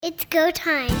It's go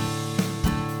time.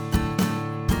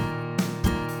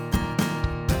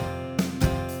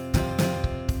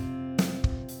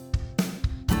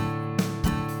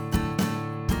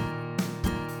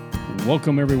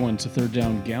 Welcome everyone to Third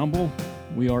Down Gamble.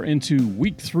 We are into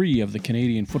week 3 of the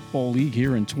Canadian Football League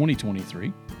here in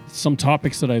 2023. Some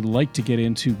topics that I'd like to get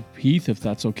into, Heath, if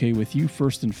that's okay with you.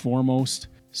 First and foremost,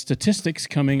 statistics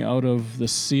coming out of the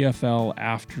CFL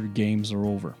after games are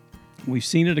over. We've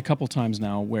seen it a couple times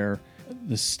now where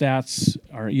the stats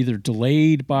are either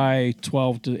delayed by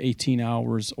 12 to 18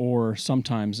 hours or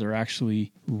sometimes they're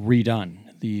actually redone.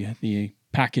 The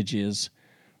package is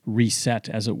reset,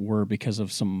 as it were, because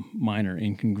of some minor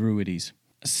incongruities.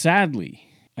 Sadly,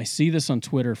 I see this on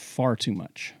Twitter far too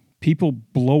much. People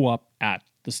blow up at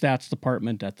the stats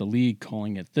department, at the league,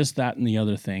 calling it this, that, and the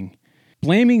other thing,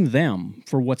 blaming them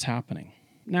for what's happening.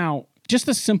 Now, just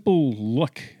a simple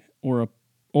look or a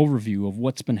overview of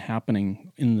what's been happening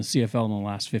in the CFL in the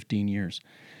last 15 years.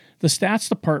 The stats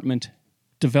department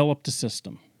developed a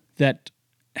system that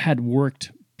had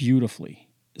worked beautifully.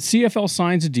 CFL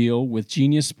signs a deal with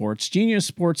Genius Sports. Genius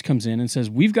Sports comes in and says,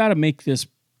 we've got to make this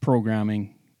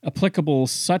programming applicable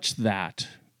such that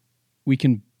we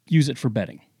can use it for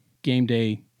betting, game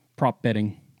day, prop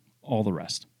betting, all the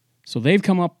rest. So they've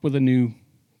come up with a new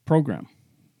program,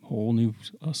 whole new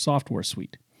software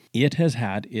suite. It has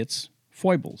had its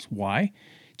foibles. Why?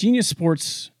 Genius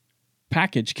Sports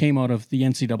package came out of the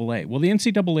NCAA. Well, the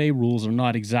NCAA rules are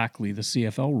not exactly the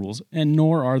CFL rules, and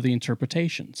nor are the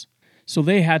interpretations. So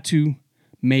they had to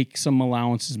make some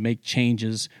allowances, make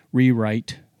changes,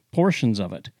 rewrite portions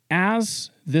of it. As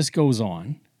this goes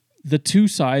on, the two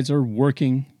sides are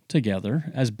working together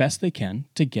as best they can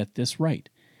to get this right.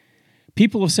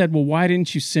 People have said, well, why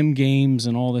didn't you sim games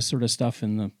and all this sort of stuff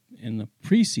in the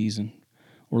preseason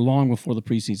or long before the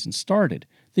preseason started?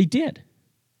 They did.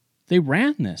 They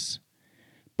ran this.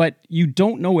 But you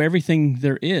don't know everything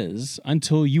there is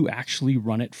until you actually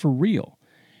run it for real.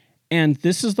 And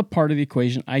this is the part of the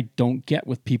equation I don't get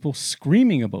with people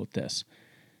screaming about this.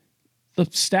 The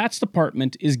stats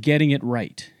department is getting it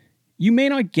right. You may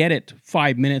not get it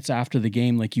 5 minutes after the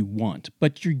game like you want,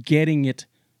 but you're getting it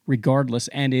regardless,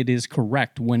 and it is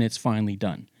correct when it's finally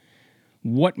done.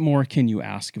 What more can you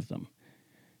ask of them?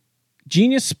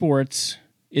 Genius Sports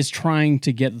is trying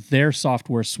to get their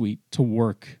software suite to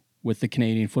work with the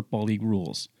Canadian Football League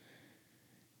rules.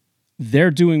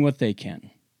 They're doing what they can.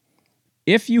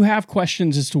 If you have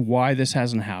questions as to why this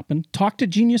hasn't happened, talk to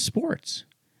Genius Sports.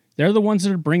 They're the ones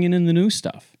that are bringing in the new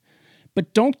stuff.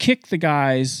 But don't kick the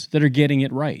guys that are getting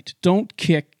it right. Don't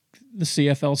kick the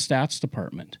CFL stats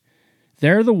department.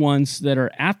 They're the ones that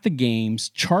are at the games,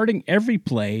 charting every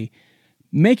play,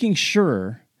 making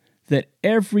sure that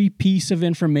every piece of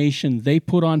information they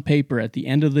put on paper at the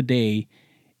end of the day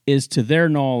is, to their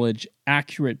knowledge,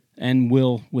 accurate and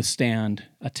will withstand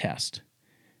a test.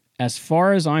 As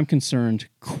far as I'm concerned,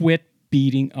 quit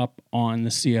beating up on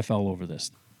the CFL over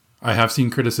this. I have seen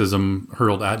criticism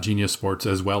hurled at Genius Sports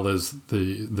as well as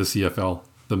the CFL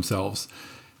themselves.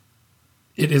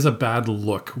 It is a bad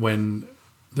look when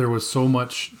there was so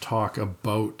much talk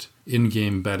about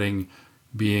in-game betting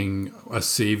being a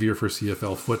savior for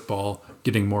CFL football,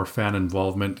 getting more fan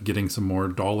involvement, getting some more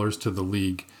dollars to the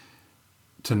league,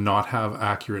 to not have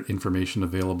accurate information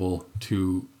available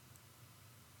to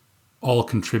all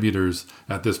contributors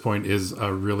at this point is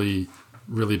a really,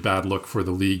 really bad look for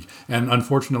the league. And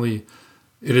unfortunately,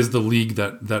 it is the league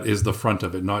that is the front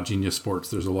of it, not Genius Sports.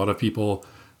 There's a lot of people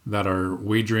that are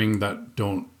wagering that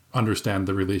don't understand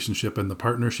the relationship and the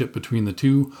partnership between the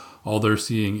two. All they're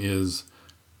seeing is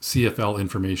CFL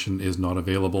information is not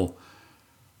available.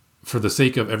 For the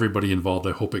sake of everybody involved,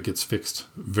 I hope it gets fixed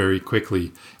very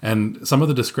quickly. And some of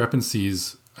the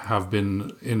discrepancies have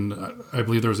been in, I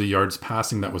believe there was a yards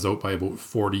passing that was out by about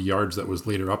 40 yards that was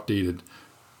later updated.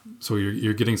 So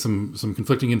you're getting some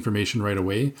conflicting information right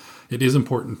away. It is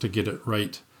important to get it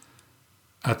right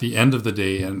at the end of the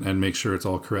day and make sure it's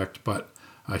all correct. But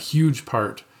a huge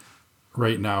part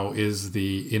right now is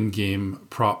the in-game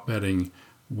prop betting,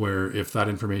 where if that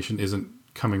information isn't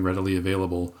coming readily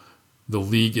available, the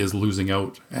league is losing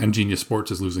out and Genius Sports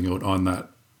is losing out on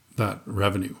that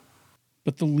revenue.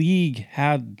 But the league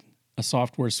had a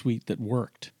software suite that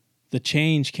worked. The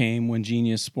change came when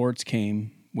Genius Sports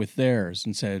came with theirs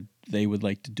and said they would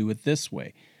like to do it this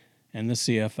way. And the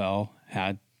CFL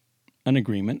had an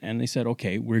agreement and they said,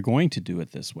 okay, we're going to do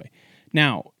it this way.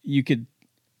 Now, you could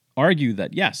argue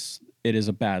that, yes, it is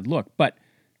a bad look, but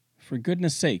for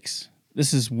goodness sakes,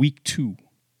 this is week 2.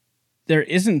 There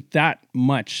isn't that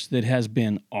much that has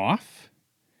been off.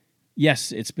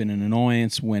 Yes, it's been an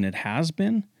annoyance when it has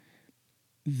been.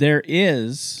 there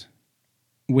is,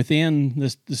 within the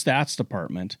stats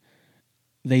department,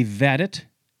 they vet it,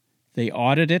 they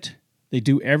audit it, they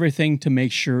do everything to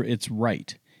make sure it's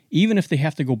right. Even if they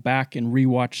have to go back and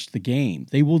rewatch the game,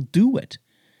 they will do it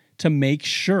to make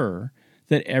sure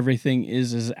that everything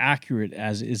is as accurate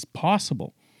as is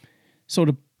possible. So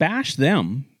to bash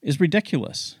them is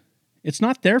ridiculous. It's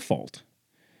not their fault.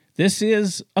 This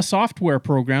is a software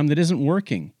program that isn't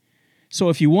working. So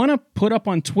if you want to put up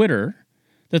on Twitter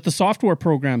that the software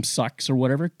program sucks or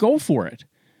whatever, go for it.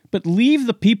 But leave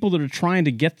the people that are trying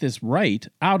to get this right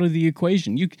out of the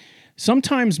equation.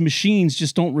 Sometimes machines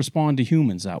just don't respond to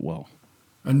humans that well.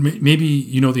 And maybe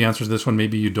you know the answer to this one,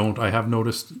 maybe you don't. I have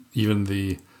noticed even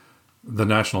the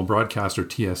national broadcaster,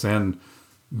 TSN,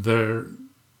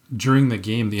 during the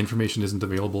game, the information isn't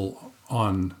available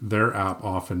on their app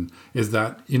often. Is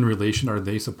that in relation? Are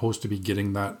they supposed to be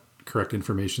getting that correct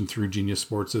information through Genius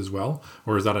Sports as well?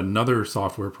 Or is that another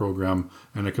software program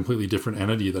and a completely different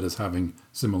entity that is having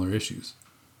similar issues?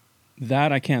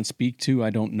 That I can't speak to.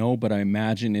 I don't know, but I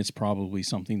imagine it's probably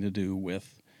something to do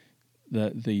with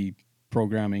the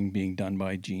programming being done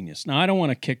by Genius. Now, I don't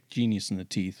want to kick Genius in the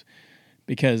teeth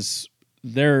because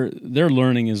they're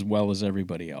learning as well as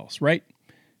everybody else, right?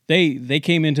 They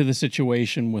came into the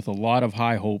situation with a lot of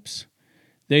high hopes.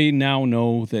 They now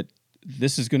know that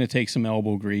this is going to take some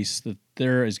elbow grease, that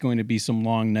there is going to be some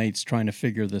long nights trying to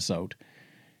figure this out.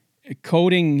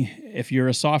 Coding, if you're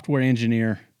a software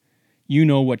engineer, you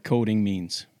know what coding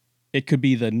means. It could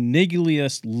be the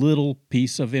niggliest little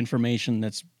piece of information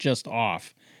that's just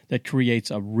off that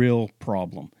creates a real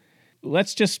problem.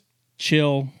 Let's just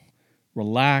chill,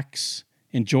 relax,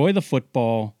 enjoy the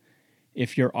football.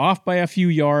 If you're off by a few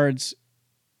yards,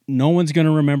 no one's going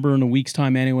to remember in a week's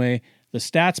time anyway. The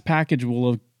stats package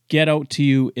will get out to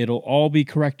you. It'll all be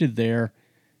corrected there.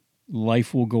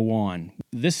 Life will go on.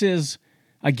 This is,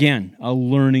 again, a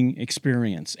learning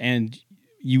experience. And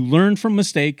you learn from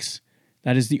mistakes.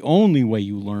 That is the only way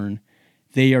you learn.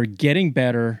 They are getting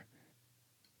better.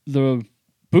 The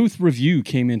booth review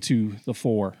came into the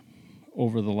fore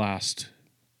over the last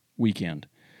weekend.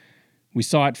 We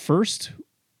saw it first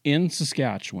in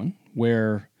Saskatchewan,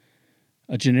 where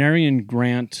a Janarian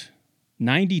Grant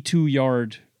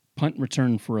 92-yard punt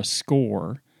return for a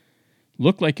score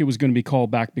looked like it was going to be called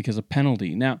back because of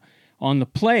penalty. Now, on the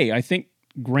play, I think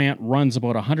Grant runs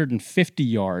about 150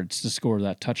 yards to score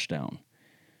that touchdown.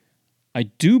 I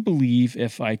do believe,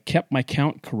 if I kept my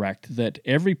count correct, that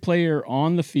every player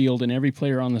on the field and every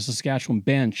player on the Saskatchewan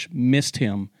bench missed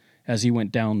him as he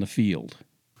went down the field.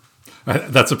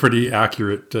 That's a pretty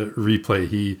accurate replay.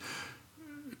 He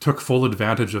took full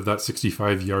advantage of that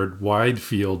 65-yard wide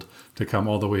field to come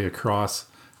all the way across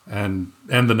and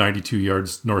the 92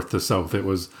 yards north to south. It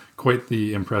was quite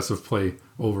the impressive play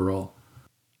overall.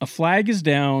 A flag is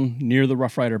down near the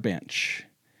Rough Rider bench.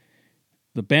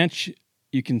 The bench,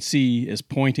 you can see, is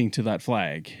pointing to that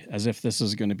flag as if this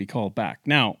is going to be called back.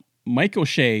 Now, Mike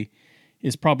O'Shea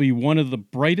is probably one of the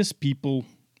brightest people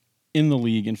in the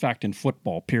league, in fact, in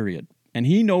football, period. And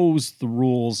he knows the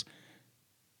rules.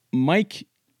 Mike's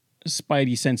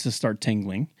spidey senses start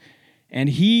tingling. And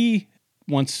he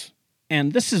wants,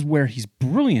 and this is where he's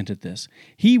brilliant at this,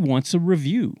 he wants a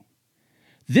review.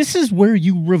 This is where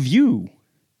you review.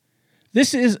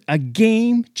 This is a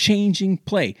game-changing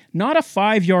play. Not a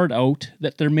 5-yard out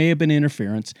that there may have been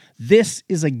interference. This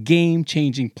is a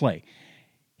game-changing play.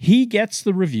 He gets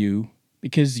the review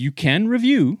because you can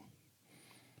review.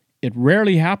 It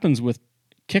rarely happens with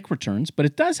kick returns, but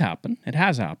it does happen. It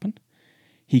has happened.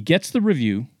 He gets the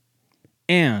review,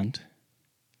 and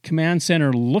Command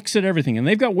Center looks at everything, and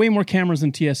they've got way more cameras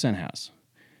than TSN has.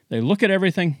 They look at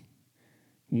everything.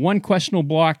 One questionable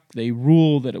block, they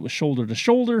rule that it was shoulder to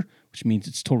shoulder, which means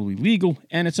it's totally legal,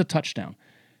 and it's a touchdown.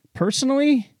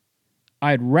 Personally,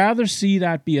 I'd rather see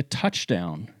that be a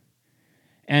touchdown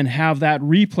and have that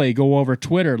replay go over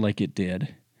Twitter like it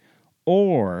did,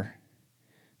 or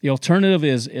the alternative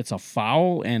is it's a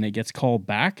foul and it gets called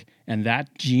back, and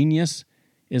that genius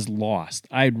is lost.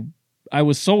 I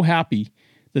was so happy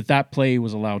that play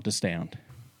was allowed to stand.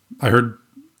 I heard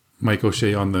Mike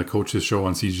O'Shea on the coach's show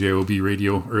on CJOB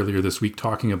radio earlier this week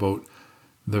talking about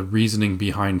the reasoning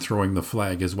behind throwing the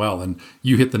flag as well. And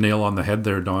you hit the nail on the head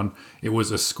there, Don. It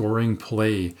was a scoring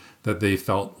play that they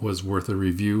felt was worth a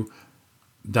review.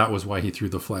 That was why he threw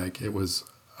the flag. It was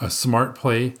a smart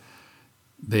play.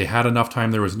 They had enough time.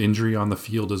 There was an injury on the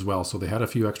field as well. So they had a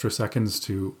few extra seconds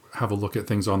to have a look at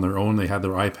things on their own. They had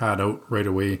their iPad out right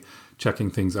away,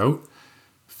 checking things out.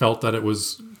 Felt that it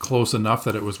was close enough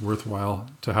that it was worthwhile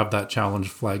to have that challenge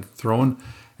flag thrown.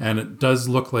 And it does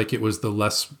look like it was the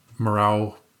Les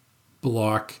Moreau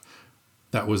block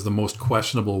that was the most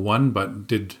questionable one, but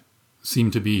did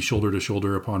seem to be shoulder to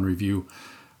shoulder upon review.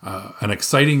 An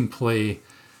exciting play.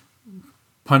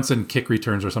 Punts and kick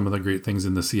returns are some of the great things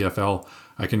in the CFL.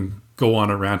 I can go on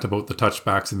a rant about the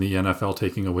touchbacks in the NFL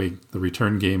taking away the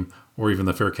return game, or even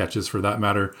the fair catches for that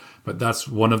matter. But that's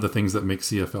one of the things that makes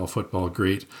CFL football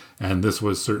great. And this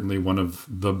was certainly one of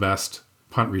the best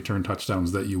punt return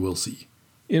touchdowns that you will see.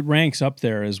 It ranks up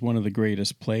there as one of the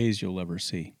greatest plays you'll ever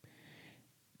see.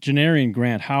 Janarian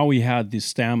Grant, how he had the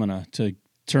stamina to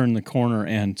turn the corner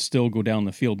and still go down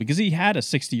the field, because he had a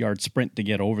 60-yard sprint to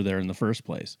get over there in the first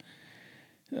place.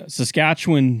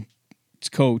 Saskatchewan's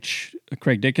coach,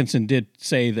 Craig Dickinson, did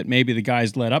say that maybe the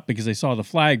guys let up because they saw the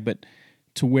flag, but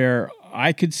to where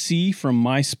I could see from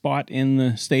my spot in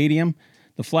the stadium,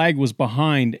 the flag was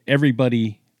behind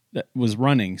everybody that was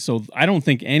running. So I don't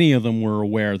think any of them were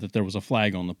aware that there was a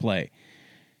flag on the play.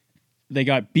 They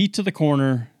got beat to the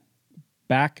corner,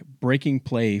 back-breaking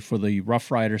play for the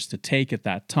Rough Riders to take at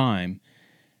that time.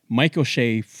 Mike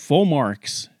O'Shea, full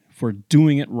marks for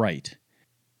doing it right.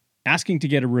 Asking to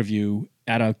get a review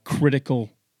at a critical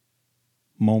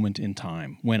moment in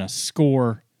time when a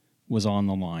score was on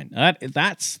the line.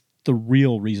 That's the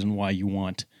real reason why you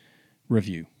want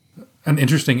review. An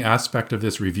interesting aspect of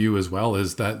this review as well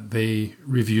is that they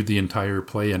reviewed the entire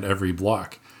play and every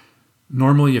block.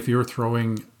 Normally, if you're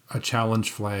throwing a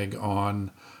challenge flag on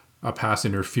a pass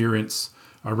interference,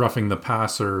 a roughing the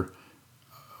passer,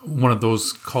 one of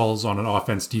those calls on an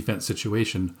offense-defense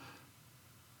situation,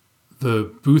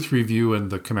 the booth review and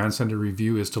the command center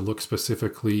review is to look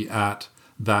specifically at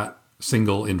that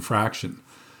single infraction.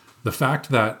 The fact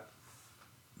that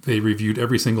they reviewed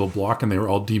every single block and they were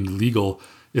all deemed legal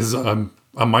is a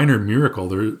minor miracle.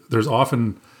 There's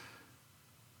often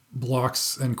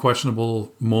blocks and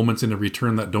questionable moments in a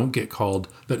return that don't get called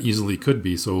that easily could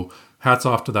be. So hats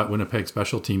off to that Winnipeg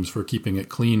special teams for keeping it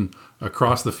clean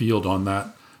across the field on that.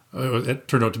 It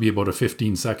turned out to be about a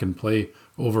 15-second play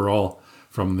overall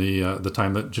from the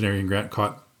time that Janarian Grant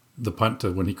caught the punt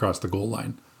to when he crossed the goal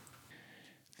line.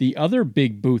 The other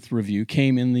big booth review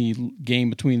came in the game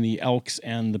between the Elks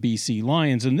and the BC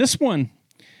Lions, and this one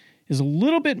is a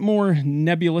little bit more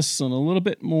nebulous and a little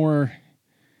bit more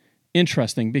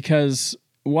interesting because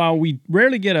while we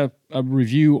rarely get a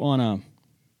review on a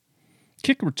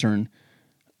kick return,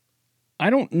 I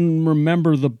don't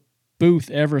remember the booth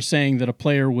ever saying that a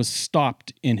player was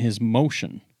stopped in his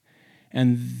motion.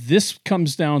 And this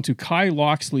comes down to Kai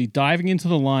Loxley diving into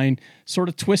the line, sort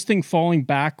of twisting, falling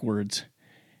backwards.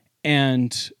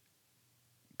 And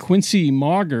Quincy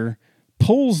Mauger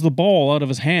pulls the ball out of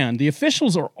his hand. The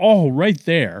officials are all right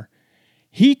there.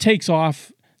 He takes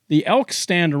off. The Elks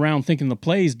stand around thinking the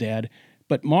play's dead,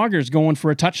 but Mauger's going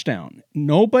for a touchdown.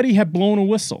 Nobody had blown a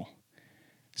whistle.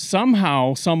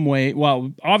 Somehow, some way,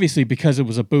 well, obviously because it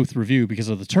was a booth review because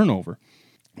of the turnover,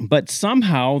 but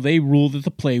somehow they ruled that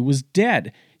the play was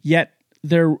dead. Yet,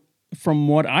 from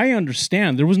what I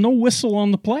understand, there was no whistle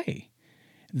on the play.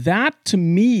 That, to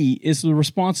me, is the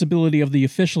responsibility of the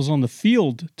officials on the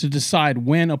field to decide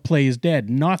when a play is dead,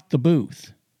 not the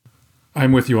booth.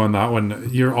 I'm with you on that one.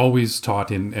 You're always taught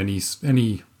in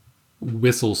any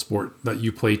whistle sport that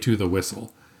you play to the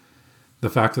whistle. The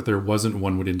fact that there wasn't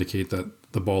one would indicate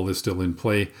that the ball is still in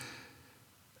play.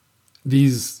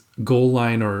 These goal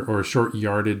line or short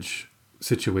yardage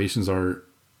situations are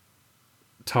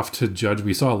tough to judge.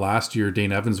 We saw last year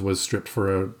Dane Evans was stripped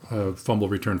for a fumble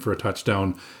return for a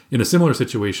touchdown in a similar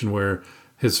situation where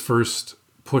his first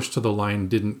push to the line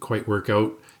didn't quite work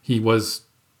out. He was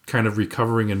kind of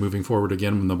recovering and moving forward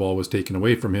again when the ball was taken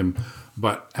away from him.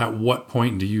 But at what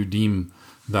point do you deem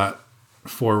that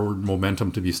forward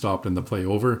momentum to be stopped and the play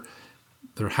over?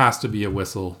 There has to be a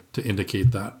whistle to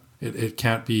indicate that. It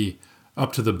can't be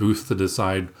up to the booth to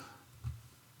decide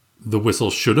the whistle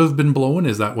should have been blown.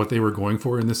 Is that what they were going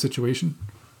for in this situation?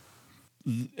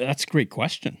 That's a great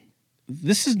question.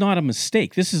 This is not a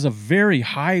mistake. This is a very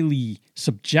highly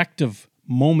subjective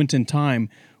moment in time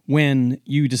when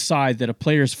you decide that a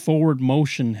player's forward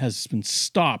motion has been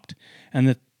stopped and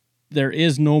that there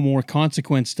is no more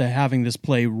consequence to having this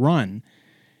play run.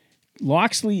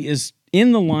 Loxley is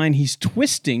in the line. He's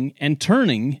twisting and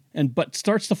turning, but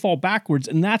starts to fall backwards,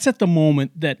 and that's at the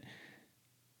moment that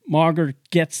Mauger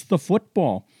gets the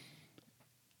football.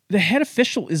 The head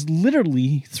official is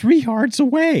literally 3 yards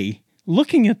away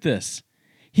looking at this.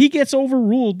 He gets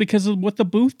overruled because of what the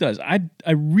booth does. I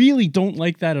really don't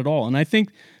like that at all, and I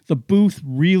think the booth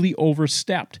really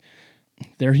overstepped.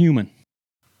 They're human.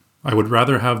 I would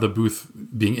rather have the booth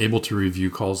being able to review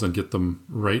calls and get them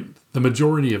right the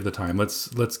majority of the time.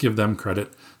 Let's give them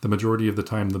credit. The majority of the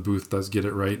time the booth does get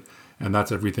it right, and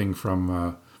that's everything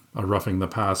from a roughing the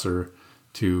passer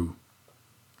to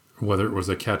whether it was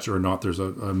a catch or not. There's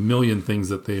a million things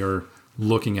that they are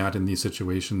looking at in these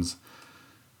situations.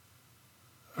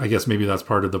 I guess maybe that's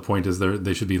part of the point, is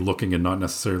they should be looking and not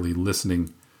necessarily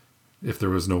listening if there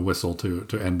was no whistle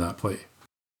to end that play.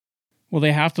 Well,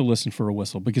 they have to listen for a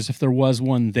whistle, because if there was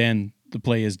one, then the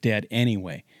play is dead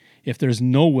anyway. If there's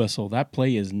no whistle, that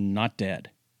play is not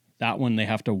dead. That one, they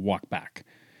have to walk back.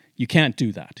 You can't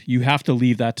do that. You have to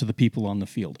leave that to the people on the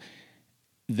field.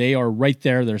 They are right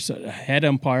there. There's a head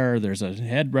umpire, there's a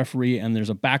head referee, and there's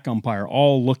a back umpire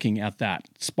all looking at that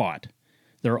spot.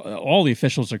 All the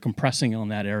officials are compressing on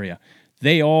that area.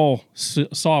 They all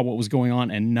saw what was going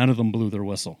on, and none of them blew their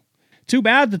whistle. Too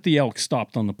bad that the Elks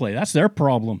stopped on the play. That's their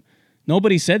problem.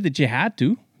 Nobody said that you had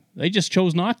to. They just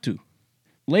chose not to.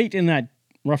 Late in that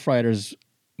Rough Riders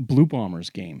Blue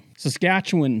Bombers game,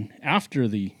 Saskatchewan, after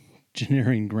the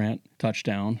Janarian Grant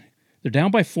touchdown, they're down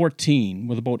by 14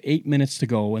 with about 8 minutes to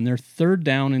go, and they're 3rd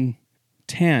down and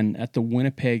 10 at the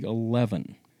Winnipeg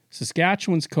 11.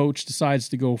 Saskatchewan's coach decides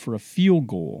to go for a field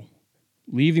goal,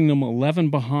 leaving them 11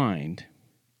 behind.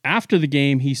 After the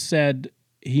game, he said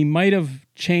he might have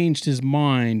changed his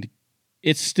mind.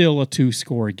 It's still a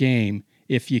 2-score game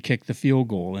if you kick the field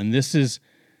goal. And this is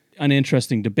an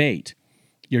interesting debate.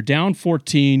 You're down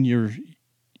 14, you're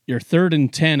 3rd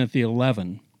and 10 at the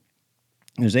 11.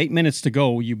 There's 8 minutes to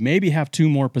go. You maybe have 2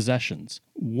 more possessions.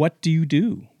 What do?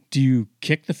 Do you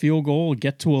kick the field goal,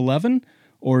 get to 11?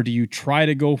 Or do you try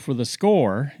to go for the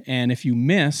score, and if you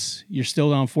miss, you're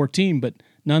still down 14, but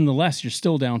nonetheless, you're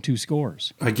still down 2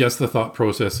 scores? I guess the thought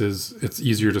process is it's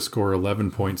easier to score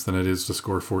 11 points than it is to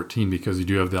score 14, because you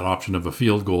do have that option of a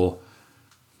field goal.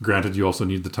 Granted, you also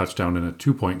need the touchdown and a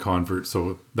 2-point convert,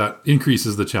 so that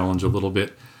increases the challenge a little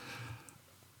bit.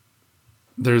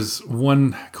 There's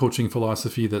one coaching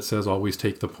philosophy that says always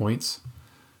take the points.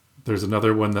 There's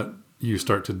another one that you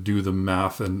start to do the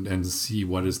math and see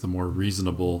what is the more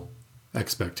reasonable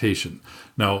expectation.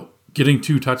 Now, getting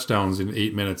 2 touchdowns in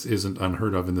 8 minutes isn't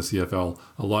unheard of in the CFL.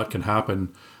 A lot can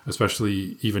happen,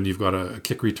 especially even you've got a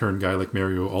kick return guy like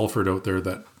Mario Alford out there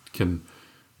that can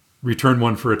return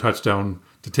one for a touchdown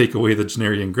to take away the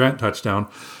Janarian Grant touchdown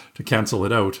to cancel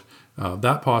it out.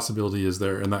 That possibility is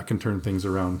there, and that can turn things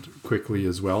around quickly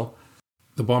as well.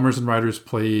 The Bombers and Riders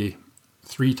play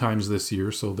 3 times this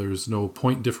year, so there's no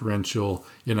point differential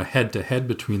in a head-to-head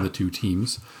between the 2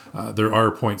 teams. There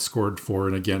are points scored for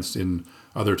and against in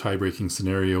other tie-breaking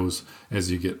scenarios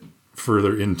as you get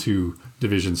further into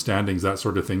division standings, that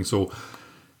sort of thing. So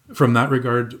from that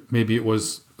regard, maybe it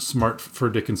was smart for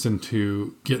Dickinson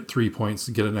to get 3 points,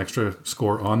 get an extra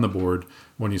score on the board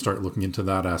when you start looking into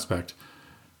that aspect.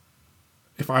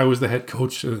 If I was the head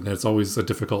coach, and it's always a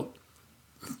difficult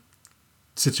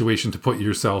situation to put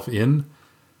yourself in,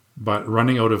 but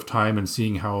running out of time and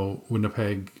seeing how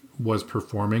Winnipeg was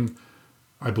performing,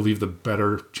 I believe the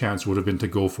better chance would have been to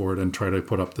go for it and try to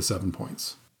put up the 7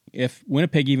 points. If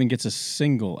Winnipeg even gets a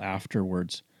single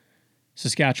afterwards,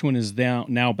 Saskatchewan is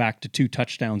now back to 2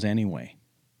 touchdowns anyway.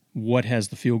 What has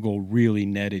the field goal really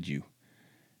netted you?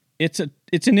 It's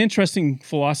an interesting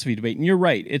philosophy debate, and you're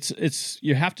right. It's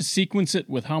you have to sequence it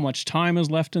with how much time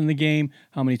is left in the game,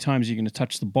 how many times you're going to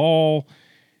touch the ball.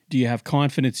 Do you have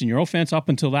confidence in your offense? Up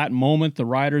until that moment, the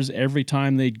Riders, every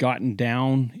time they'd gotten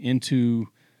down into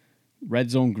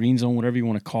red zone, green zone, whatever you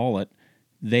want to call it,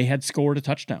 they had scored a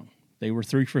touchdown. They were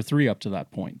 3 for 3 up to that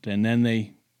point, and then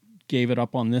they gave it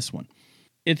up on this one.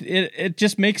 It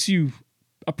just makes you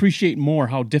appreciate more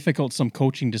how difficult some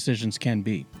coaching decisions can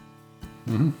be.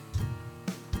 Mm-hmm.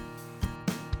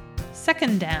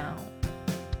 2nd down.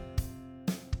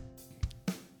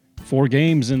 4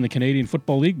 games in the Canadian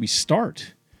Football League. We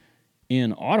start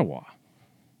in Ottawa,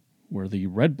 where the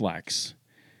Red Blacks.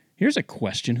 Here's a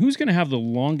question: who's going to have the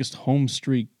longest home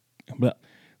streak?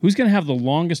 Who's going to have the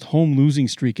longest home losing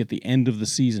streak at the end of the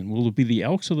season? Will it be the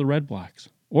Elks or the Red Blacks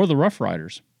or the Rough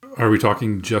Riders? Are we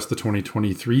talking just the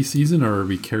 2023 season, or are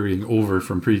we carrying over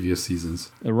from previous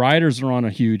seasons? The Riders are on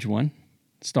a huge one,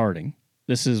 starting.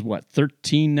 This is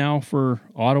 13 now for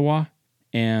Ottawa,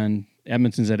 and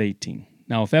Edmonton's at 18.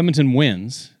 Now, if Edmonton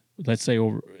wins, let's say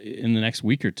over in the next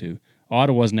week or 2,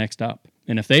 Ottawa's next up.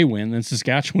 And if they win, then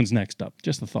Saskatchewan's next up.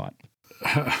 Just a thought.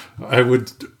 I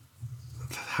would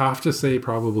have to say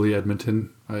probably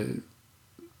Edmonton.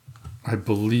 I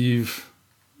believe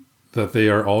that they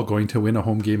are all going to win a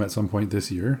home game at some point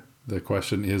this year. The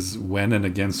question is when and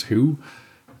against who.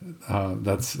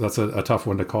 That's a tough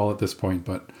one to call at this point,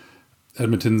 but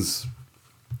Edmonton's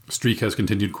streak has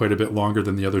continued quite a bit longer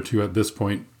than the other 2 at this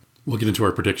point. We'll get into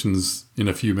our predictions in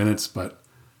a few minutes, but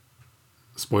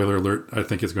spoiler alert, I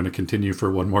think it's going to continue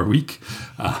for one more week.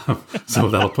 So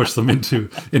that'll push them into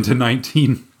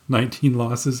 19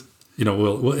 losses.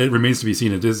 Well, it remains to be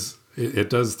seen. It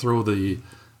does throw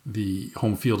the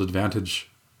home field advantage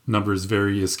numbers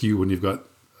very askew when you've got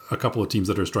a couple of teams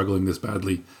that are struggling this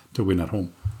badly to win at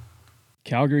home.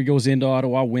 Calgary goes into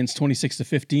Ottawa, wins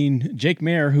 26-15. Jake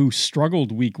Maier, who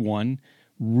struggled week one,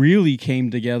 really came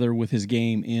together with his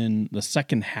game in the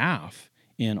second half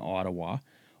in Ottawa.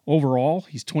 Overall,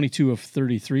 he's 22 of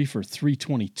 33 for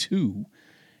 322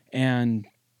 and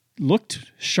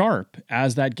looked sharp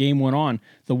as that game went on.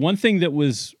 The one thing that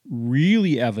was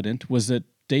really evident was that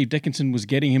Dave Dickinson was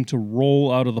getting him to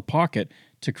roll out of the pocket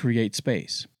to create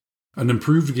space. An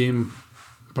improved game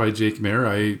by Jake Maier.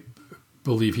 I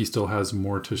believe he still has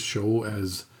more to show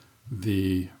as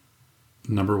the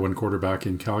number one quarterback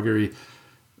in Calgary.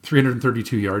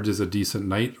 332 yards is a decent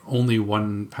night. Only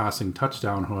one passing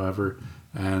touchdown, however.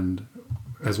 And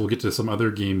as we'll get to some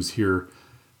other games here,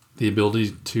 the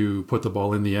ability to put the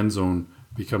ball in the end zone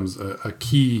becomes a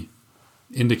key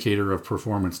indicator of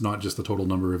performance, not just the total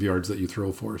number of yards that you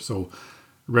throw for. So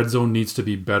red zone needs to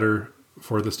be better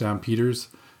for the Stampeders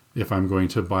if I'm going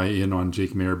to buy in on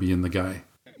Jake Maier being the guy.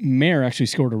 Maier actually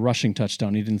scored a rushing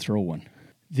touchdown. He didn't throw one.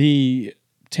 The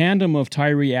tandem of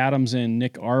Tyree Adams and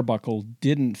Nick Arbuckle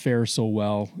didn't fare so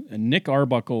well. And Nick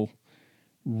Arbuckle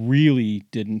really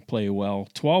didn't play well.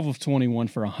 12 of 21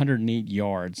 for 108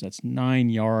 yards. That's 9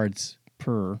 yards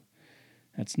per.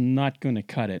 That's not going to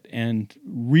cut it. And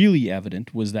really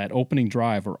evident was that opening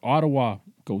drive where Ottawa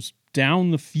goes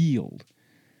down the field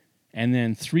and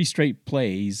then 3 straight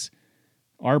plays,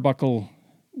 Arbuckle,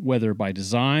 whether by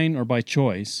design or by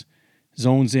choice,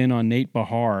 zones in on Nate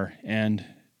Bahar and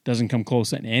doesn't come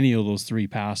close at any of those 3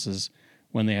 passes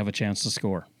when they have a chance to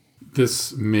score.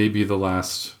 This may be the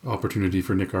last opportunity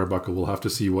for Nick Arbuckle. We'll have to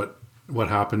see what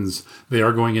happens. They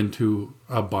are going into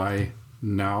a bye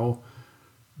now.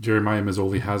 Jeremiah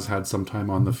Mazzoli has had some time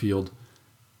on the field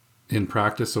in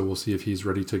practice, so we'll see if he's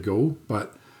ready to go.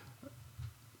 But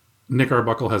Nick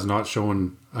Arbuckle has not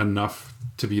shown enough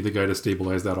to be the guy to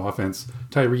stabilize that offense.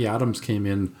 Tyree Adams came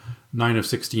in 9 of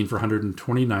 16 for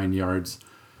 129 yards.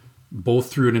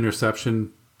 Both threw an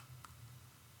interception.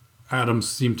 Adams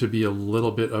seemed to be a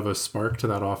little bit of a spark to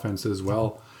that offense as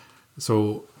well.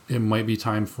 So it might be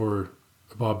time for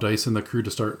Bob Dice and the crew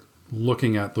to start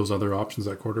looking at those other options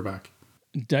at quarterback.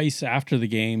 Dice, after the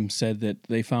game, said that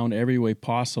they found every way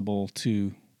possible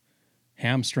to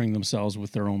hamstring themselves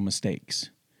with their own mistakes.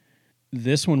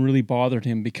 This one really bothered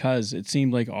him because it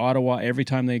seemed like Ottawa, every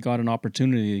time they got an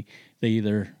opportunity, they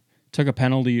either took a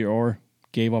penalty or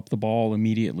gave up the ball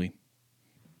immediately.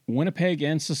 Winnipeg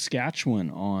and Saskatchewan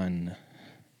on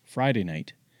Friday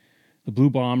night. The Blue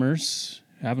Bombers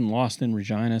haven't lost in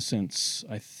Regina since,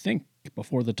 I think,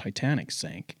 before the Titanic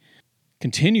sank.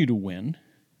 Continue to win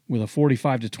with a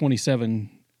 45-27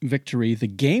 victory. The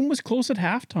game was close at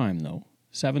halftime, though,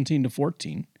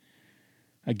 17-14.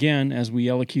 Again, as we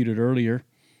elocuted earlier,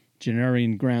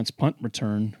 Janarian Grant's punt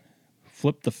return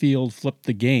flipped the field, flipped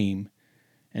the game,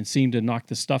 and seemed to knock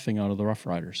the stuffing out of the Rough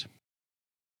Riders.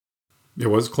 It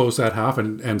was close at half,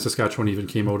 and Saskatchewan even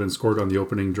came out and scored on the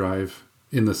opening drive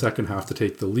in the second half to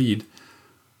take the lead.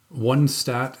 One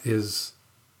stat is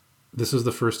this is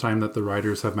the first time that the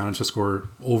Riders have managed to score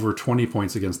over 20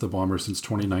 points against the Bombers since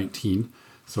 2019.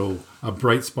 So a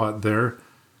bright spot there.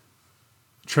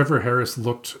 Trevor Harris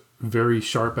looked very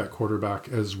sharp at quarterback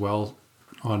as well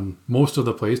on most of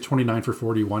the plays. 29 for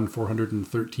 41,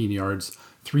 413 yards,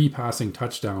 3 passing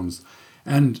touchdowns.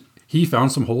 And he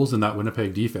found some holes in that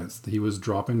Winnipeg defense. He was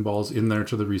dropping balls in there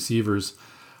to the receivers.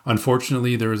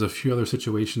 Unfortunately, there was a few other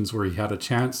situations where he had a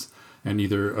chance and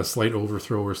either a slight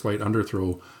overthrow or slight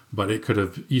underthrow, but it could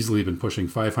have easily been pushing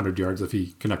 500 yards if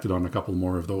he connected on a couple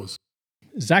more of those.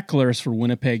 Zach Collaros for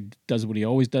Winnipeg does what he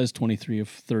always does, 23 of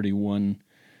 31,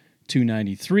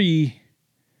 293.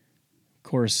 Of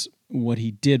course, what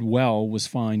he did well was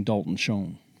find Dalton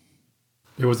Schoen.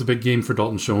 It was a big game for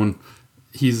Dalton Schoen.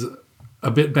 He's a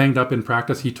bit banged up in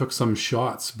practice. He took some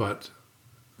shots, but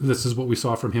this is what we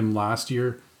saw from him last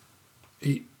year.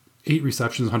 Eight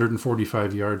receptions,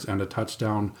 145 yards, and a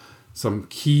touchdown. Some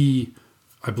key,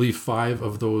 I believe 5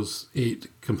 of those 8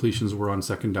 completions were on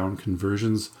second down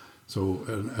conversions. So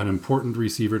an important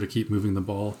receiver to keep moving the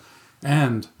ball.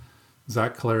 And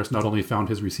Zach Collaros not only found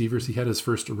his receivers, he had his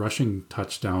first rushing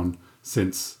touchdown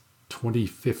since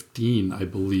 2015, I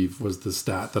believe, was the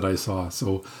stat that I saw.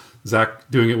 So Zach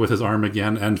doing it with his arm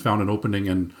again and found an opening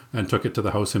and took it to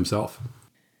the house himself.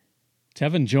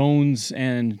 Tevin Jones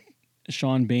and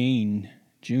Sean Bain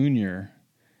Jr.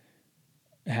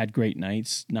 had great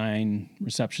nights. 9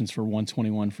 receptions for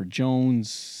 121 for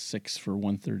Jones, 6 for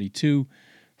 132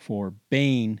 for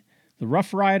Bain. The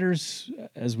Rough Riders,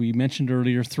 as we mentioned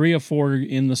earlier, 3 of 4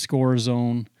 in the score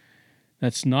zone.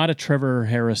 That's not a Trevor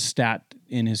Harris stat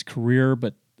in his career,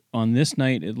 but on this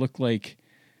night, it looked like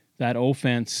that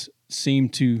offense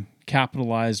seemed to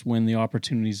capitalize when the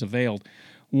opportunities availed.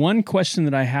 One question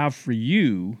that I have for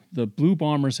you, the Blue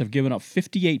Bombers have given up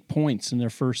 58 points in their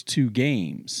first 2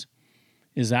 games.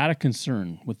 Is that a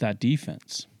concern with that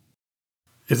defense?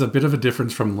 It's a bit of a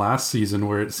difference from last season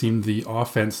where it seemed the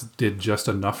offense did just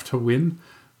enough to win,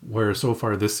 where so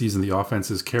far this season the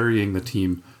offense is carrying the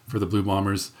team for the Blue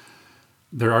Bombers.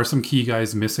 There are some key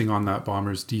guys missing on that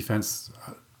Bombers defense.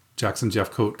 Jackson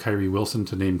Jeffcoat, Kyrie Wilson,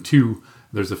 to name 2.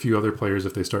 There's a few other players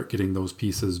if they start getting those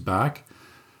pieces back.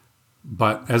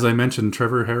 But as I mentioned,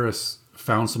 Trevor Harris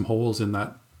found some holes in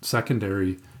that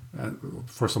secondary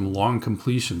for some long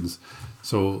completions.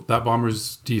 So that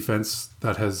Bombers defense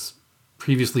that has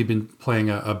previously been playing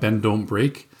a bend don't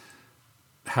break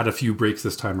had a few breaks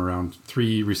this time around.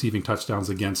 3 receiving touchdowns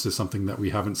against is something that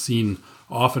we haven't seen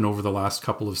often over the last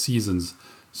couple of seasons.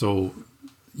 So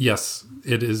yes,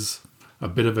 it is a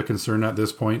bit of a concern at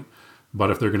this point, but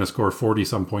if they're going to score 40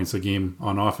 some points a game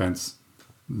on offense,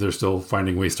 they're still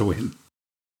finding ways to win.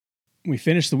 We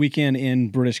finished the weekend in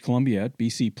British Columbia at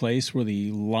BC Place, where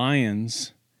the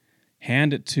Lions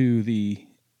hand it to the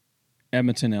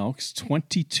Edmonton Elks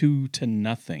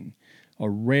 22-0. A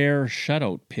rare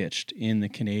shutout pitched in the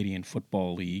Canadian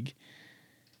Football League.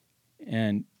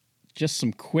 And just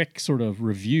some quick sort of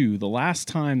review. The last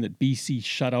time that BC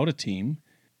shut out a team,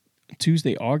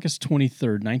 Tuesday, August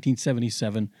 23rd,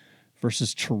 1977,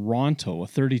 versus Toronto, a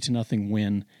 30-0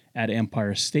 win at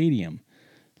Empire Stadium.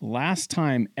 The last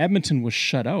time Edmonton was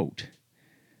shut out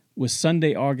was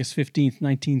Sunday, August 15th,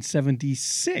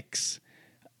 1976,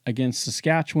 against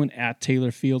Saskatchewan at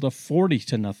Taylor Field, a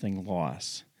 40-0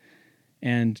 loss.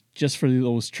 And just for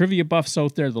those trivia buffs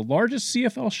out there, the largest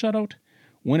CFL shutout,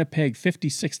 Winnipeg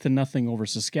 56-0 over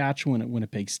Saskatchewan at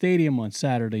Winnipeg Stadium on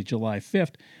Saturday, July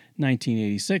 5th,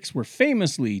 1986, where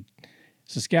famously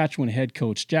Saskatchewan head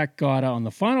coach Jack Gotta, on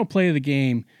the final play of the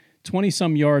game,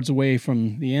 20-some yards away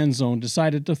from the end zone,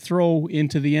 decided to throw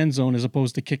into the end zone as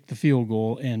opposed to kick the field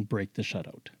goal and break the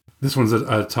shutout. This one's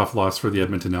a tough loss for the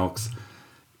Edmonton Elks.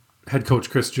 Head coach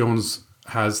Chris Jones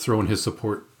has thrown his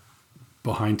support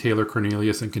behind Taylor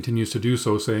Cornelius and continues to do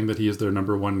so, saying that he is their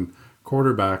number 1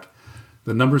 quarterback.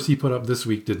 The numbers he put up this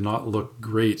week did not look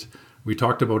great. We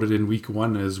talked about it in week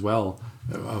 1 as well,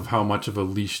 of how much of a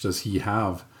leash does he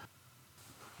have.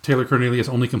 Taylor Cornelius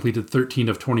only completed 13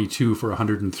 of 22 for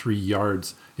 103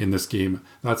 yards in this game.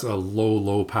 That's a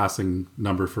low passing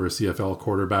number for a CFL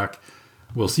quarterback.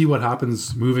 We'll see what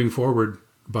happens moving forward,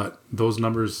 but those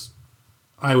numbers,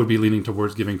 I would be leaning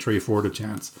towards giving Trey Ford a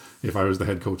chance if I was the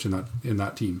head coach in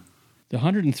that team. The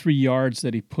 103 yards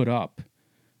that he put up,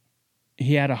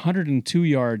 he had a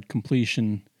 102-yard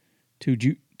completion to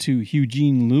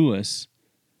Eugene Lewis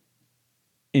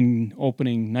in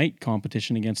opening night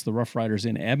competition against the Rough Riders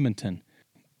in Edmonton.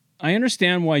 I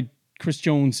understand why Chris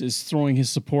Jones is throwing his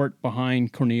support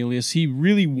behind Cornelius. He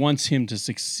really wants him to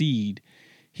succeed.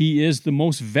 He is the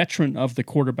most veteran of the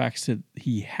quarterbacks that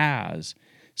he has.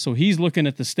 So he's looking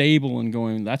at the stable and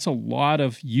going, that's a lot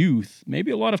of youth,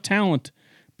 maybe a lot of talent,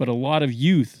 but a lot of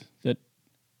youth that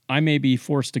I may be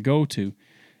forced to go to.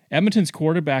 Edmonton's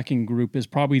quarterbacking group is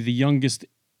probably the youngest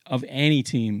of any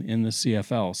team in the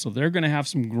CFL, so they're going to have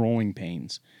some growing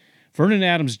pains. Vernon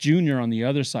Adams Jr. on the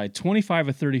other side, 25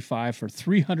 of 35 for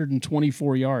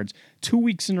 324 yards. 2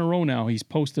 weeks in a row now, he's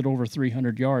posted over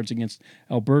 300 yards against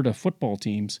Alberta football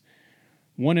teams.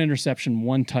 1 interception,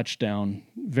 1 touchdown.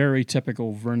 Very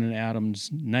typical Vernon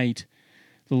Adams night.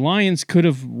 The Lions could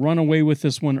have run away with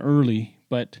this one early,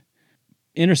 but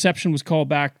interception was called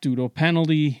back due to a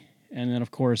penalty, and then,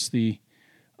 of course, the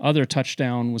other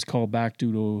touchdown was called back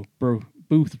due to a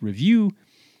booth review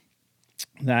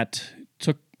that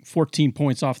took 14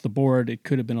 points off the board. It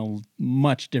could have been a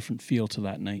much different feel to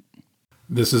that night.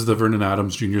 This is the Vernon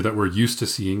Adams Jr. that we're used to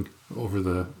seeing over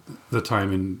the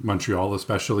time in Montreal,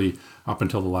 especially up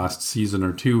until the last season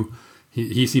or two.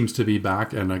 He seems to be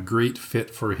back, and a great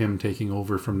fit for him taking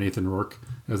over from Nathan Rourke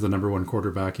as the number 1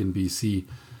 quarterback in BC.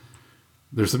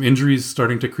 There's some injuries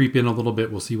starting to creep in a little bit.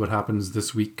 We'll see what happens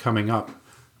this week coming up.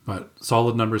 But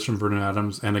solid numbers from Vernon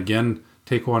Adams. And again,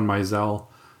 Taquan Mizell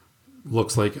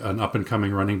looks like an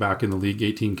up-and-coming running back in the league.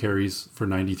 18 carries for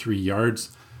 93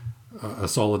 yards. A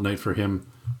solid night for him.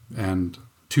 And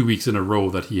 2 weeks in a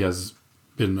row that he has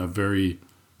been a very,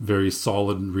 very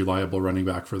solid and reliable running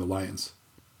back for the Lions.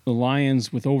 The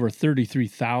Lions with over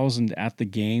 33,000 at the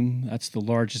game. That's the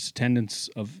largest attendance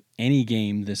of any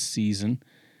game this season.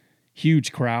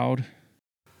 Huge crowd.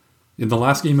 In the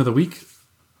last game of the week,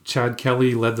 Chad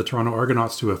Kelly led the Toronto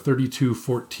Argonauts to a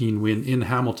 32-14 win in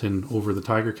Hamilton over the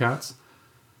Tiger Cats.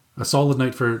 A solid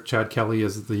night for Chad Kelly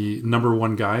as the number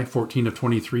one guy, 14 of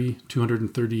 23,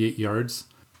 238 yards.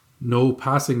 No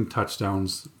passing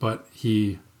touchdowns, but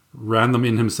he ran them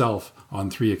in himself on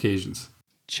 3 occasions.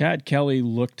 Chad Kelly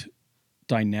looked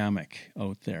dynamic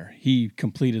out there. He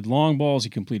completed long balls, he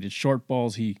completed short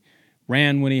balls, he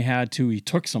ran when he had to, he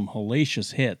took some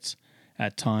hellacious hits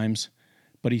at times,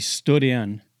 but he stood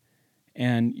in,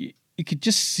 and you could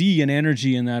just see an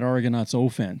energy in that Argonauts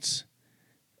offense.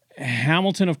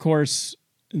 Hamilton, of course,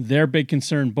 their big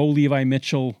concern, Levi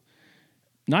Mitchell,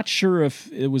 not sure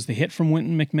if it was the hit from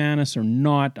Wynton McManus or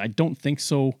not. I don't think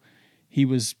so. He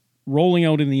was rolling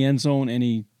out in the end zone, and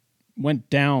he went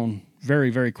down very,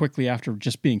 very quickly after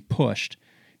just being pushed.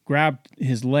 Grabbed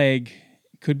his leg,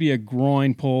 could be a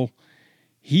groin pull.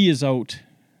 He is out.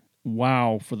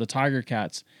 Wow, for the Tiger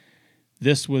Cats.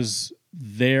 This was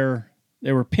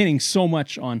they were pinning so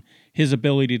much on his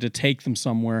ability to take them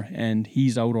somewhere, and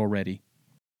he's out already.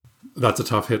 That's a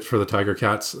tough hit for the Tiger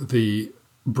Cats. The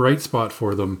bright spot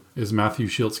for them is Mathew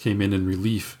Shiltz came in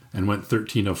relief and went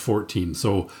 13 of 14.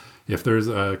 So if there's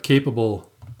a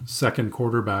capable second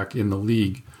quarterback in the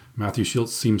league, Mathew Shiltz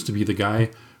seems to be the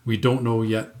guy. We don't know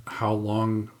yet how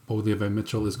long Levi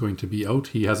Mitchell is going to be out.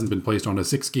 He hasn't been placed on a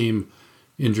 6-game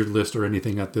injured list or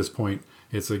anything at this point.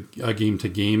 It's a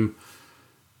game-to-game.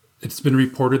 It's been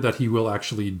reported that he will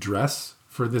actually dress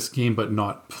for this game but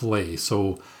not play.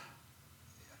 So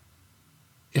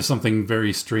if something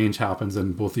very strange happens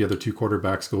and both the other 2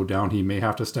 quarterbacks go down, he may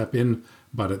have to step in.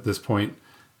 But at this point,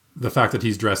 the fact that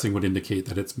he's dressing would indicate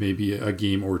that it's maybe a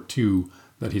game or 2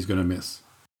 that he's going to miss.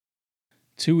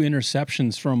 2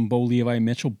 interceptions from Levi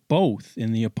Mitchell, both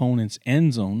in the opponent's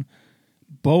end zone,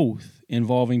 both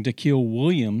involving Da'Keel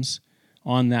Williams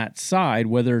on that side.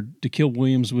 Whether Da'Keel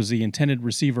Williams was the intended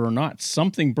receiver or not,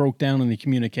 something broke down in the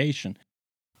communication.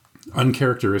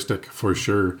 Uncharacteristic for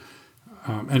sure.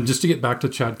 And just to get back to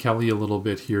Chad Kelly a little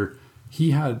bit here,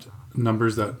 he had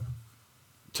numbers that,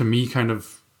 to me, kind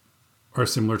of are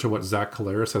similar to what Zach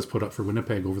Collaros has put up for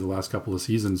Winnipeg over the last couple of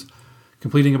seasons,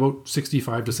 completing about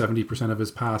 65 to 70% of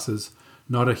his passes.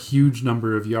 Not a huge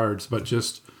number of yards, but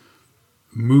just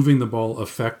moving the ball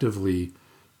effectively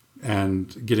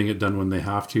and getting it done when they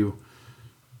have to.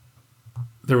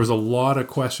 There was a lot of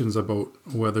questions about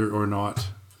whether or not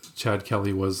Chad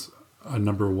Kelly was a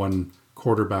number 1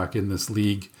 quarterback in this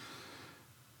league.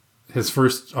 His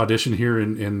first audition here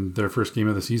in their first game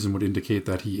of the season would indicate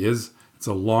that he is. It's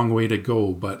a long way to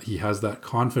go, but he has that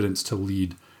confidence to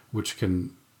lead, which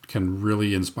can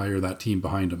really inspire that team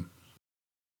behind him.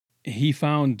 He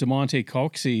found DeMonte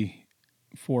Coxey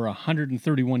for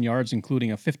 131 yards,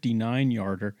 including a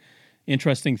 59-yarder.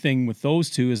 Interesting thing with those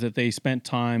two is that they spent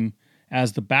time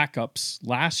as the backups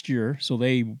last year, so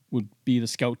they would be the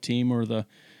scout team or the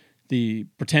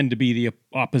pretend to be the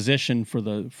opposition for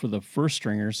the first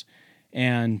stringers,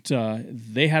 and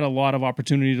they had a lot of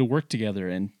opportunity to work together.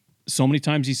 And so many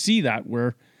times you see that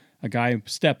where a guy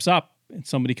steps up and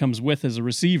somebody comes with as a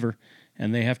receiver,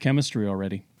 and they have chemistry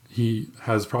already. He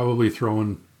has probably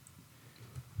thrown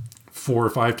 4 or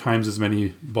 5 times as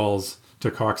many balls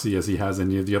to Coxey as he has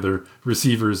any of the other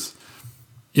receivers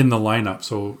in the lineup.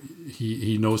 So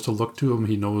he knows to look to him.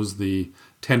 He knows the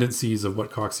tendencies of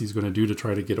what Coxey's going to do to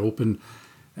try to get open.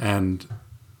 And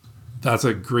that's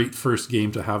a great first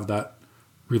game to have that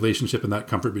relationship and that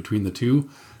comfort between the two.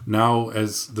 Now,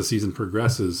 as the season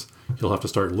progresses, he'll have to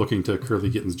start looking to Curly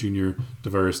Gittens Jr.,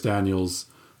 Tavares Daniels,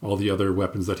 all the other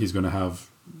weapons that he's going to have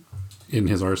in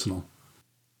his arsenal.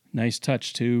 Nice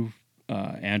touch, too.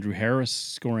 Andrew Harris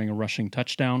scoring a rushing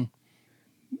touchdown.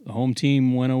 The home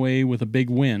team went away with a big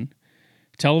win.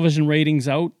 Television ratings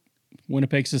out.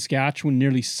 Winnipeg, Saskatchewan,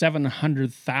 nearly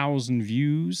 700,000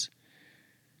 views,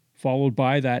 followed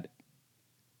by that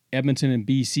Edmonton and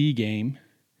BC game.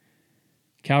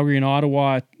 Calgary and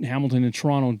Ottawa, Hamilton and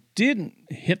Toronto didn't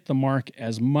hit the mark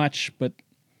as much, but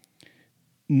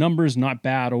numbers not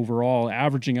bad overall,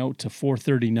 averaging out to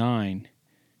 439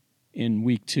 in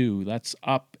week 2. That's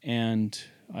up and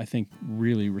I think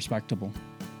really respectable.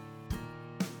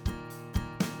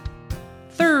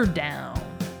 Third down.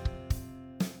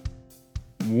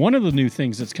 One of the new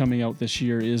things that's coming out this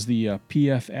year is the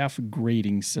PFF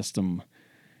grading system.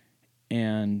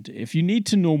 And if you need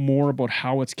to know more about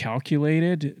how it's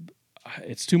calculated,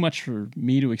 it's too much for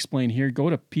me to explain here. Go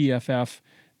to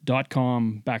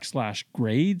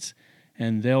pff.com/grades,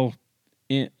 and they'll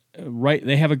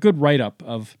They have a good write-up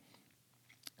of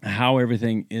how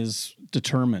everything is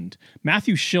determined.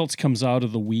 Mathew Shiltz comes out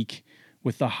of the week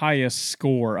with the highest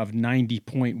score of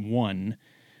 90.1.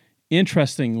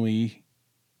 Interestingly,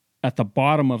 at the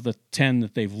bottom of the 10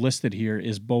 that they've listed here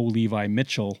is Levi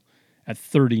Mitchell at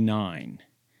 39.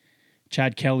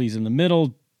 Chad Kelly's in the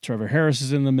middle. Trevor Harris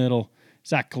is in the middle.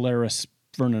 Zach Collaros,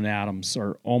 Vernon Adams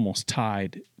are almost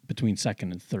tied between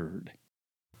second and third.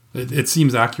 It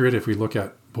seems accurate if we look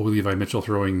at Levi Mitchell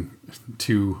throwing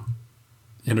 2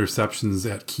 interceptions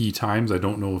at key times. I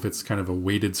don't know if it's kind of a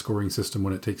weighted scoring system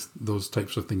when it takes those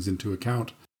types of things into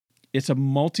account. It's a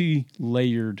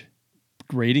multi-layered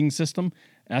grading system.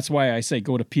 That's why I say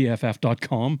go to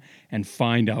pff.com and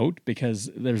find out, because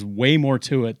there's way more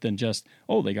to it than just,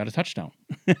 oh, they got a touchdown.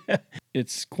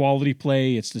 It's quality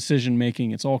play, it's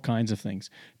decision-making, it's all kinds of things.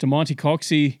 DeMonte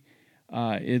Coxey,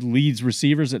 it leads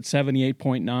receivers at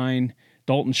 78.9.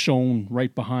 Dalton Schoen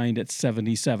right behind at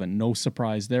 77. No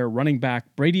surprise there. Running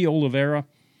back Brady Oliveira,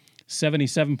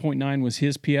 77.9 was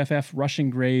his PFF rushing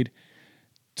grade.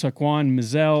 Taquan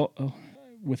Mizell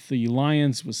with the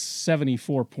Lions was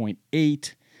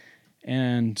 74.8.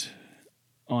 And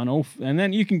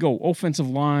then you can go offensive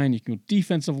line, you can go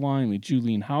defensive line with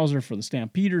Julian Hauser for the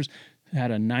Stampeders, had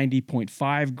a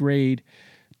 90.5 grade.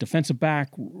 Defensive back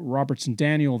Robertson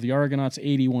Daniel of the Argonauts,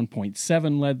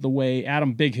 81.7, led the way.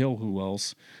 Adam Bighill, who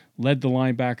else, led the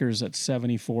linebackers at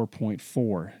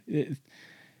 74.4.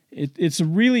 It's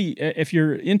really, if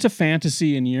you're into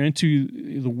fantasy and you're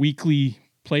into the weekly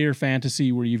player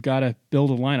fantasy where you've got to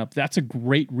build a lineup, that's a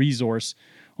great resource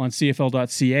on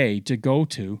CFL.ca to go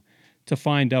to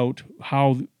find out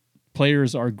how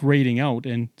players are grading out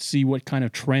and see what kind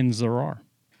of trends there are.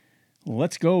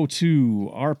 Let's go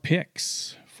to our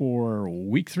picks for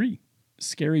week 3.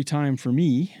 Scary time for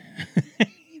me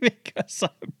because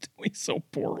I'm doing so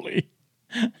poorly.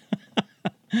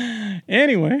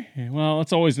 Anyway, well,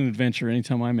 it's always an adventure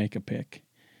anytime I make a pick.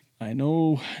 I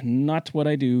know not what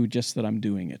I do, just that I'm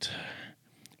doing it.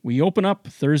 We open up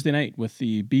Thursday night with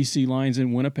the BC Lions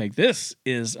in Winnipeg. This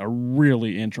is a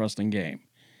really interesting game.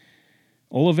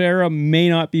 Oliveira may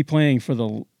not be playing for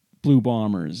the Blue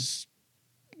Bombers.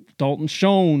 Dalton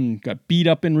Schoen got beat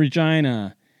up in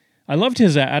Regina. I loved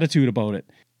his attitude about it.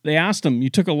 They asked him,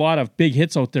 you took a lot of big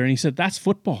hits out there, and he said, that's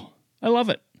football. I love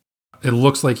it. It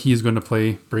looks like he's going to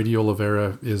play. Brady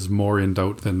Oliveira is more in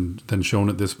doubt than Schoen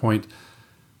at this point.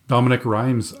 Dominic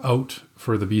Rhymes out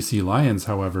for the BC Lions,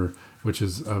 however, which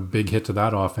is a big hit to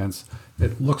that offense.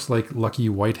 It looks like Lucky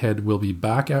Whitehead will be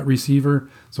back at receiver,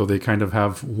 so they kind of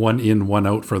have 1 in, 1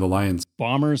 out for the Lions.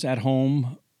 Bombers at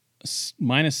home,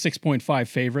 minus 6.5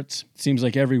 favorites. Seems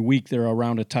like every week they're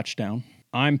around a touchdown.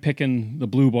 I'm picking the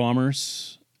Blue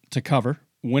Bombers to cover.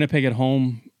 Winnipeg at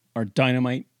home are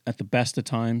dynamite at the best of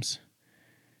times.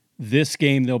 This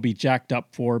game they'll be jacked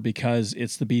up for because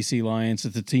it's the BC Lions.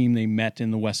 It's the team they met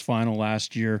in the West Final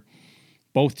last year.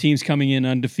 Both teams coming in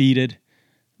undefeated.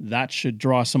 That should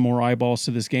draw some more eyeballs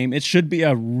to this game. It should be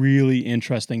a really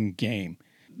interesting game.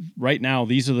 Right now,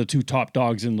 these are the 2 top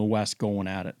dogs in the West going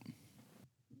at it.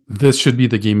 This should be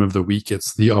the game of the week.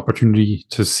 It's the opportunity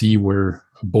to see where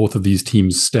both of these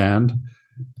teams stand.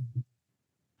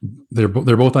 They're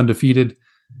both undefeated.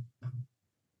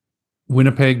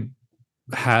 Winnipeg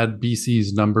had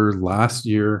BC's number last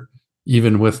year,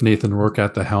 even with Nathan Rourke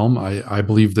at the helm. I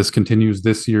believe this continues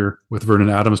this year with Vernon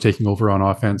Adams taking over on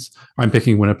offense. I'm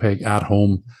picking Winnipeg at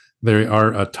home. They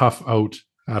are a tough out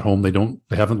at home.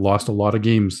 They haven't lost a lot of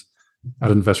games at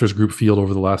Investors Group Field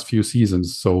over the last few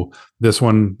seasons. So this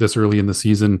one, this early in the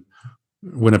season,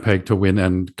 Winnipeg to win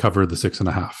and cover the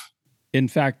 6.5. In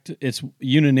fact, it's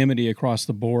unanimity across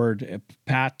the board.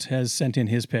 Pat has sent in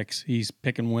his picks. He's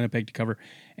picking Winnipeg to cover.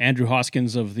 Andrew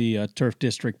Hoskins of the Turf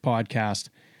District podcast,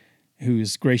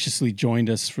 who's graciously joined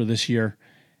us for this year,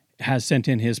 has sent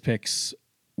in his picks,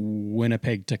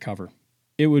 Winnipeg to cover.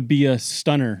 It would be a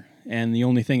stunner, and the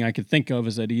only thing I could think of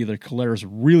is that either Collaros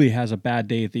really has a bad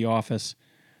day at the office,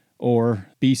 or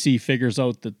BC figures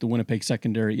out that the Winnipeg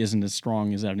secondary isn't as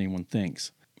strong as anyone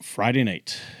thinks. Friday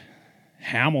night,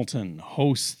 Hamilton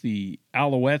hosts the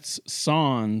Alouettes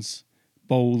Sans.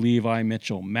 Levi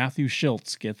Mitchell. Mathew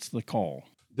Shiltz gets the call.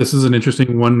 This is an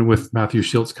interesting one with Mathew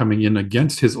Shiltz coming in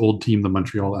against his old team, the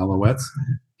Montreal Alouettes.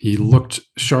 He looked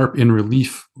sharp in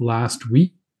relief last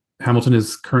week. Hamilton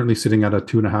is currently sitting at a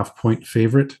 2.5-point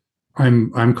favorite.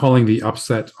 I'm calling the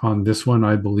upset on this one.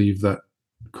 I believe that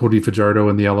Cody Fajardo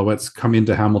and the Alouettes come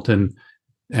into Hamilton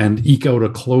and eke out a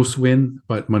close win,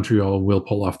 but Montreal will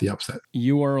pull off the upset.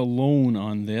 You are alone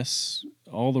on this.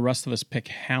 All the rest of us pick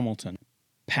Hamilton.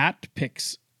 Pat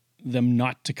picks them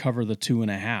not to cover the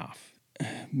 2.5.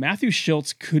 Mathew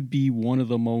Shiltz could be one of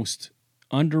the most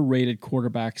underrated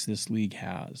quarterbacks this league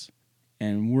has.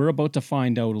 And we're about to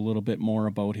find out a little bit more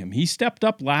about him. He stepped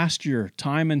up last year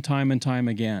time and time and time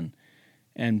again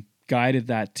and guided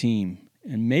that team.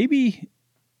 And maybe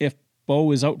if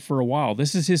Bo is out for a while,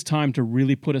 this is his time to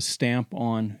really put a stamp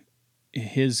on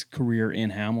his career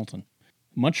in Hamilton.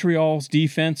 Montreal's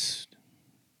defense,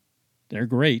 they're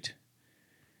great.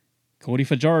 Cody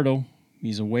Fajardo,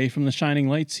 he's away from the shining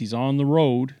lights. He's on the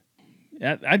road.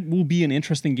 That will be an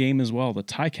interesting game as well. The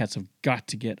Ticats have got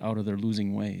to get out of their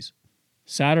losing ways.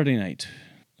 Saturday night,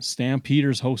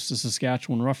 Stampeders host the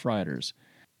Saskatchewan Roughriders.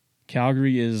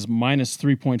 Calgary is minus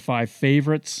 3.5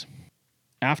 favorites.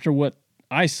 After what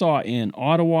I saw in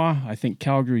Ottawa, I think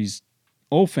Calgary's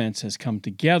offense has come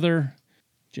together.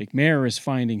 Jake Maier is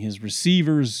finding his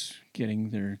receivers,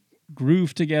 getting their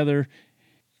groove together.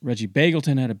 Reggie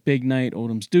Bagleton had a big night.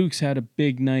 Odoms Dukes had a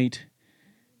big night.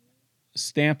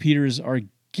 Stampeders are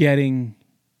getting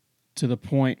to the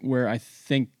point where I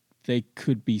think they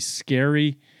could be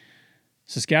scary.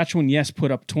 Saskatchewan, yes,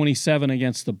 put up 27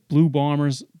 against the Blue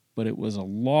Bombers, but it was a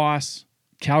loss.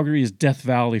 Calgary is Death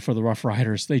Valley for the Rough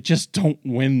Riders. They just don't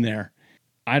win there.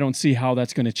 I don't see how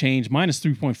that's going to change. Minus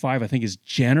 3.5, I think, is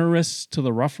generous to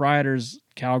the Rough Riders.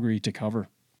 Calgary to cover.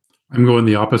 I'm going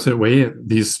the opposite way.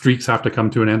 These streaks have to come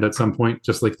to an end at some point,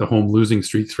 just like the home losing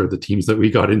streaks for the teams that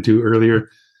we got into earlier.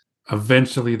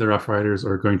 Eventually, the Rough Riders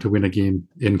are going to win a game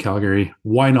in Calgary.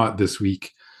 Why not this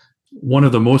week? One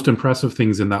of the most impressive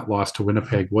things in that loss to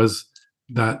Winnipeg was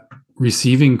that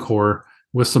receiving core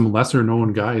with some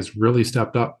lesser-known guys really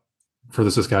stepped up for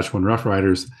the Saskatchewan Rough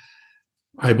Riders.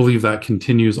 I believe that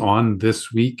continues on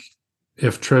this week.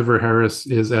 If Trevor Harris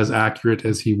is as accurate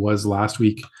as he was last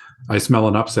week, I smell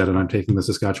an upset, and I'm taking the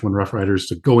Saskatchewan Rough Riders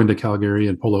to go into Calgary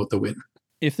and pull out the win.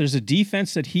 If there's a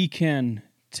defense that he can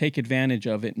take advantage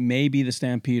of, it may be the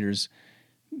Stampeders.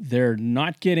 They're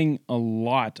not getting a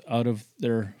lot out of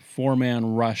their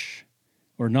four-man rush,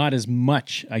 or not as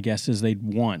much, I guess, as they'd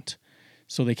want.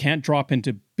 So they can't drop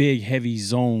into big, heavy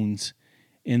zones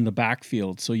in the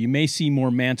backfield. So you may see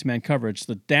more man-to-man coverage.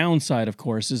 The downside, of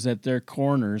course, is that their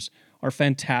corners are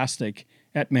fantastic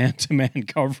at man-to-man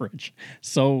coverage.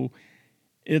 So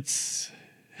it's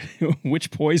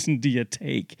which poison do you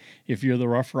take if you're the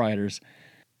Rough Riders?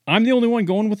 I'm the only one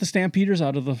going with the Stampeders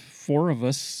out of the four of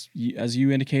us. As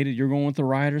you indicated, you're going with the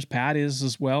Riders. Pat is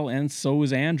as well, and so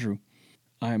is Andrew.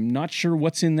 I'm not sure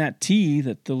what's in that tea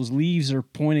that those leaves are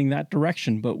pointing that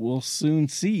direction, but we'll soon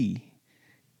see.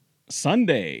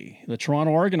 Sunday, the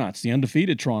Toronto Argonauts, the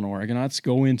undefeated Toronto Argonauts,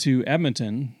 go into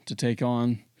Edmonton to take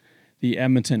on the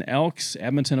Edmonton Elks.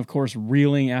 Edmonton, of course,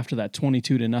 reeling after that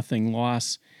 22-0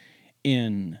 loss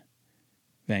in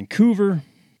Vancouver.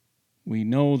 We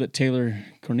know that Taylor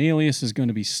Cornelius is going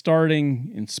to be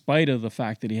starting in spite of the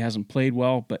fact that he hasn't played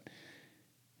well, but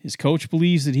his coach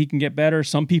believes that he can get better.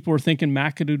 Some people are thinking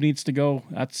McAdoo needs to go.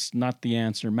 That's not the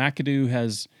answer. McAdoo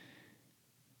has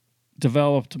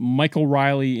developed Michael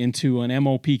Riley into an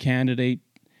MOP candidate.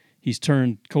 He's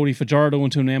turned Cody Fajardo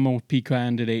into an MOP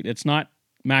candidate. It's not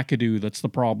McAdoo that's the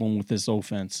problem with this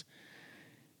offense.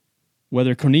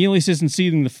 Whether Cornelius isn't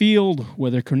seeing the field,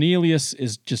 whether Cornelius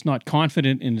is just not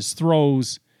confident in his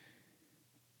throws,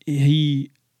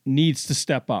 he needs to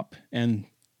step up. And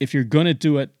if you're going to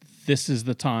do it, this is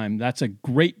the time. That's a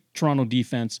great Toronto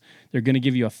defense. They're going to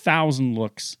give you 1,000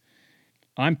 looks.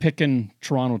 I'm picking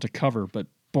Toronto to cover, but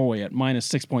boy, at minus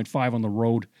 6.5 on the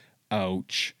road,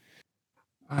 ouch.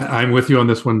 I'm with you on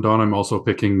this one, Don. I'm also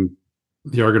picking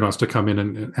the Argonauts to come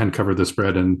in and cover the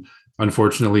spread. And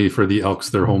unfortunately for the Elks,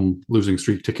 their home losing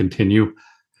streak to continue.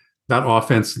 That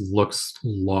offense looks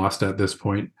lost at this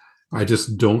point. I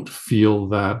just don't feel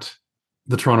that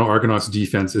the Toronto Argonauts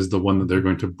defense is the one that they're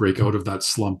going to break out of that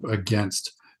slump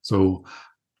against. So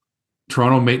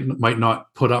Toronto might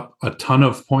not put up a ton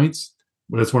of points,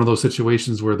 but it's one of those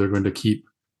situations where they're going to keep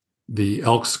the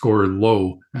Elks score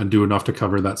low and do enough to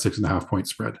cover that 6.5 point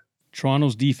spread.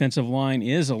 Toronto's defensive line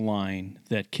is a line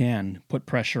that can put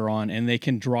pressure on, and they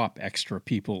can drop extra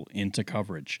people into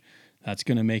coverage. That's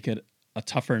going to make it a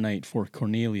tougher night for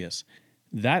Cornelius.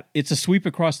 It's a sweep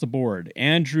across the board.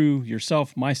 Andrew,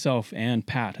 yourself, myself, and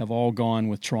Pat have all gone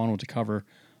with Toronto to cover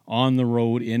on the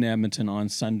road in Edmonton on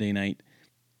Sunday night.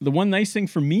 The one nice thing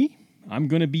for me, I'm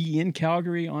going to be in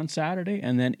Calgary on Saturday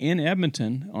and then in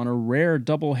Edmonton on a rare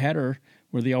doubleheader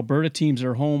where the Alberta teams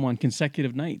are home on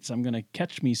consecutive nights. I'm going to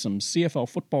catch me some CFL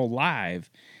football live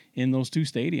in those two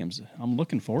stadiums. I'm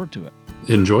looking forward to it.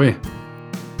 Enjoy.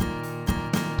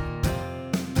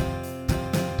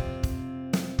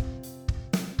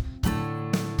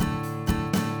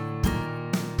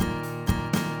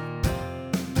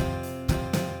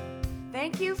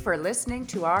 listening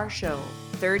to our show.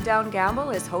 Third Down Gamble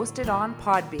is hosted on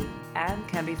Podbean and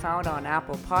can be found on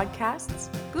Apple Podcasts,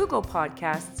 Google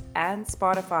Podcasts, and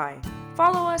Spotify.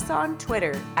 Follow us on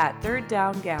Twitter at Third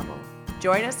Down Gamble.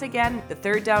 Join us again with the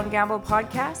Third Down Gamble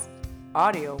podcast,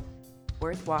 audio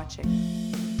worth watching.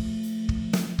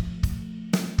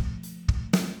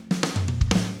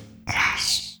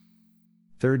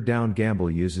 Third Down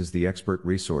Gamble uses the expert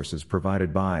resources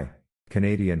provided by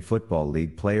Canadian Football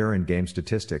League player and game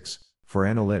statistics for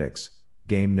analytics,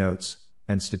 game notes,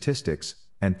 and statistics,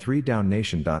 and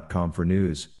 3downnation.com for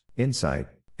news, insight,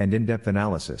 and in-depth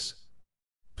analysis.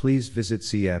 Please visit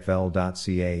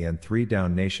cfl.ca and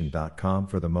 3downnation.com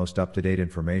for the most up-to-date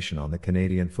information on the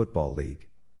Canadian Football League.